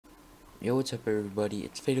Yo, what's up everybody,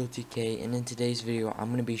 it's Fatal2K, and in today's video I'm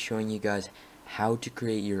going to be showing you guys how to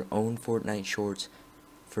create your own Fortnite shorts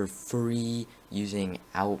for free using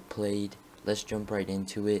OUTPLAYED. Let's jump right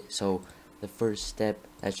into it. So the first step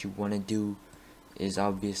that you want to do is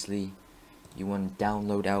obviously you want to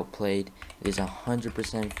download OUTPLAYED. It is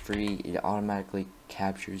 100% free. It automatically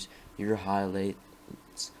captures your highlights.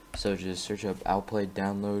 So just search up OUTPLAYED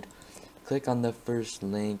download, click on the first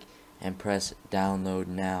link and press download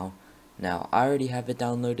now. Now, I already have it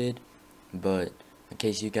downloaded, but in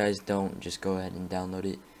case you guys don't, just go ahead and download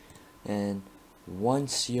it. And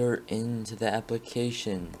once you're into the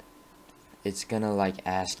application, it's gonna like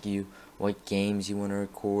ask you what games you want to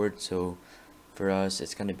record. So for us,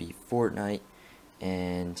 it's gonna be Fortnite,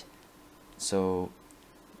 and so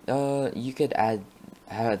you could add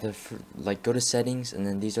go to settings, and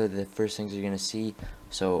then these are the first things you're gonna see.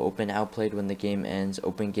 So open OUTPLAYED when the game ends,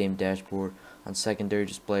 open game dashboard, on secondary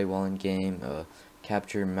display while in game,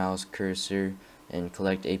 capture mouse cursor, and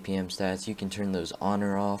collect APM stats. You can turn those on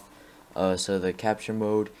or off. So the capture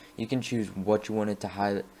mode, you can choose what you want it to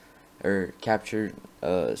highlight or capture.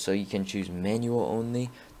 So you can choose manual only,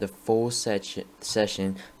 the full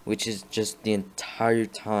session, which is just the entire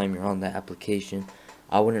time you're on the application.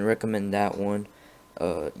 I wouldn't recommend that one.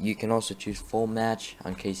 You can also choose full match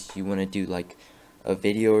in case you want to do like a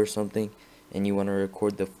video or something and you want to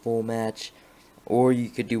record the full match, or you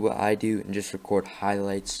could do what I do and just record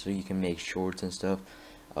highlights so you can make shorts and stuff.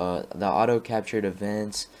 The auto captured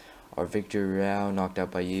events are victory round, knocked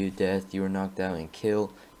out by you, death, you were knocked out, and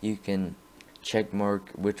kill. You can check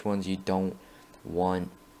mark which ones you don't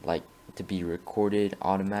want like to be recorded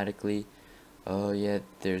automatically. Yeah,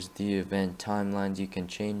 there's the event timelines, you can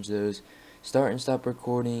change those. Start and stop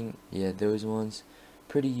recording, yeah, those ones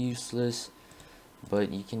pretty useless,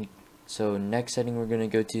 but you can. So next setting we're gonna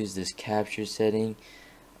go to is this capture setting,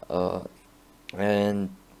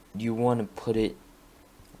 and you want to put it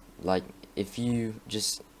like, if you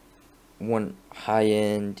just want high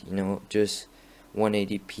end, you know, just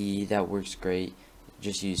 180p, that works great.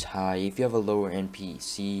 Just use high. If you have a lower end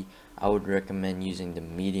PC, I would recommend using the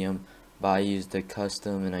medium, but I use the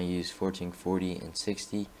custom and I use 1440 and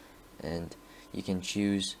 60, and you can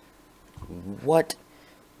choose what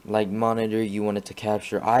like monitor you want it to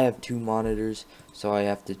capture. I have two monitors, so I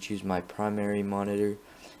have to choose my primary monitor.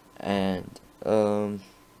 And yeah,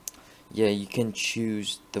 you can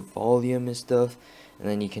choose the volume and stuff, and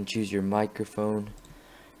then you can choose your microphone,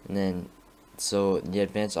 and then so the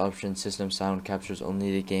advanced option system sound captures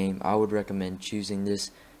only the game. I would recommend choosing this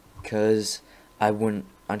because I wouldn't,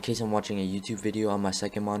 in case I'm watching a YouTube video on my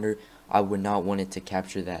second monitor, I would not want it to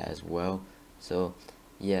capture that as well. So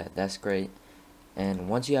yeah, that's great. And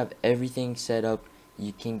once you have everything set up,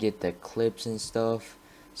 you can get the clips and stuff.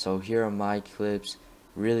 So here are my clips,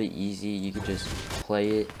 really easy. You can just play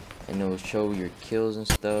it and it will show your kills and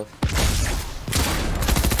stuff,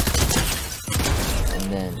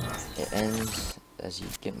 and then it ends as you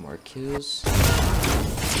get more kills,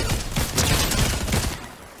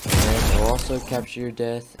 and then it will also capture your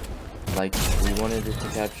death like we wanted it to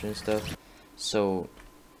capture and stuff. So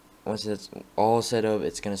once it's all set up,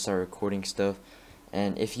 it's gonna start recording stuff.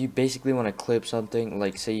 And if you basically want to clip something,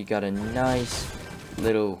 like say you got a nice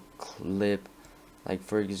little clip, like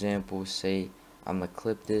for example, say I'm gonna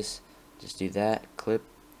clip this, just do that, clip,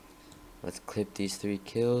 let's clip these 3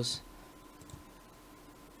 kills,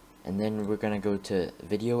 and then we're gonna go to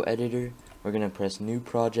video editor, we're gonna press new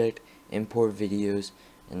project, import videos,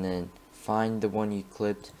 and then find the one you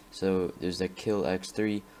clipped. So there's the kill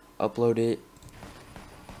x3, upload it,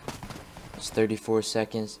 it's 34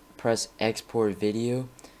 seconds, press export video,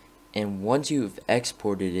 and once you've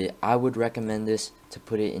exported it, I would recommend this to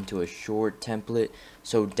put it into a short template.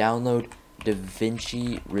 So download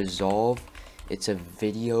DaVinci Resolve. It's a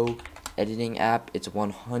video editing app. It's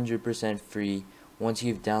 100% free. Once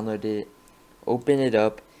you've downloaded it, open it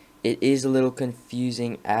up. It is a little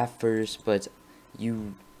confusing at first, but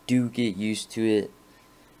you do get used to it.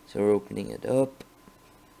 So we're opening it up.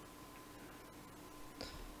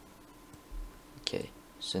 Okay,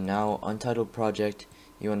 so now untitled project,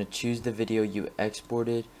 you want to choose the video you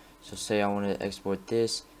exported. So say I want to export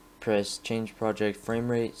this, press change project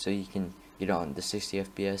frame rate so you can get on the 60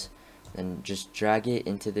 FPS, and just drag it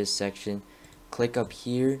into this section, click up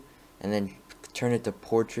here, and then turn it to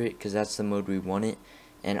portrait because that's the mode we want it.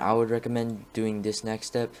 And I would recommend doing this next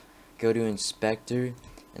step. Go to inspector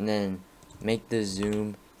and then make the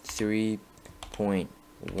zoom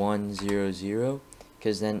 3.100,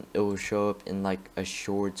 because then it will show up in like a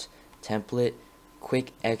shorts template.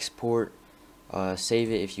 Quick export,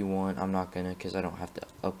 save it if you want. I'm not gonna because I don't have to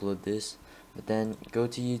upload this. But then go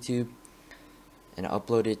to YouTube and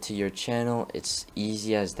upload it to your channel. It's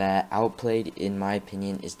easy as that. Outplayed, in my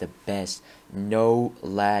opinion, is the best. No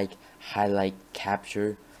lag highlight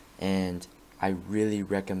capture, and I really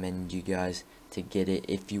recommend you guys to get it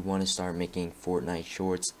if you want to start making Fortnite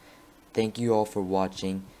shorts. Thank you all for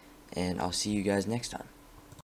watching, and I'll see you guys next time.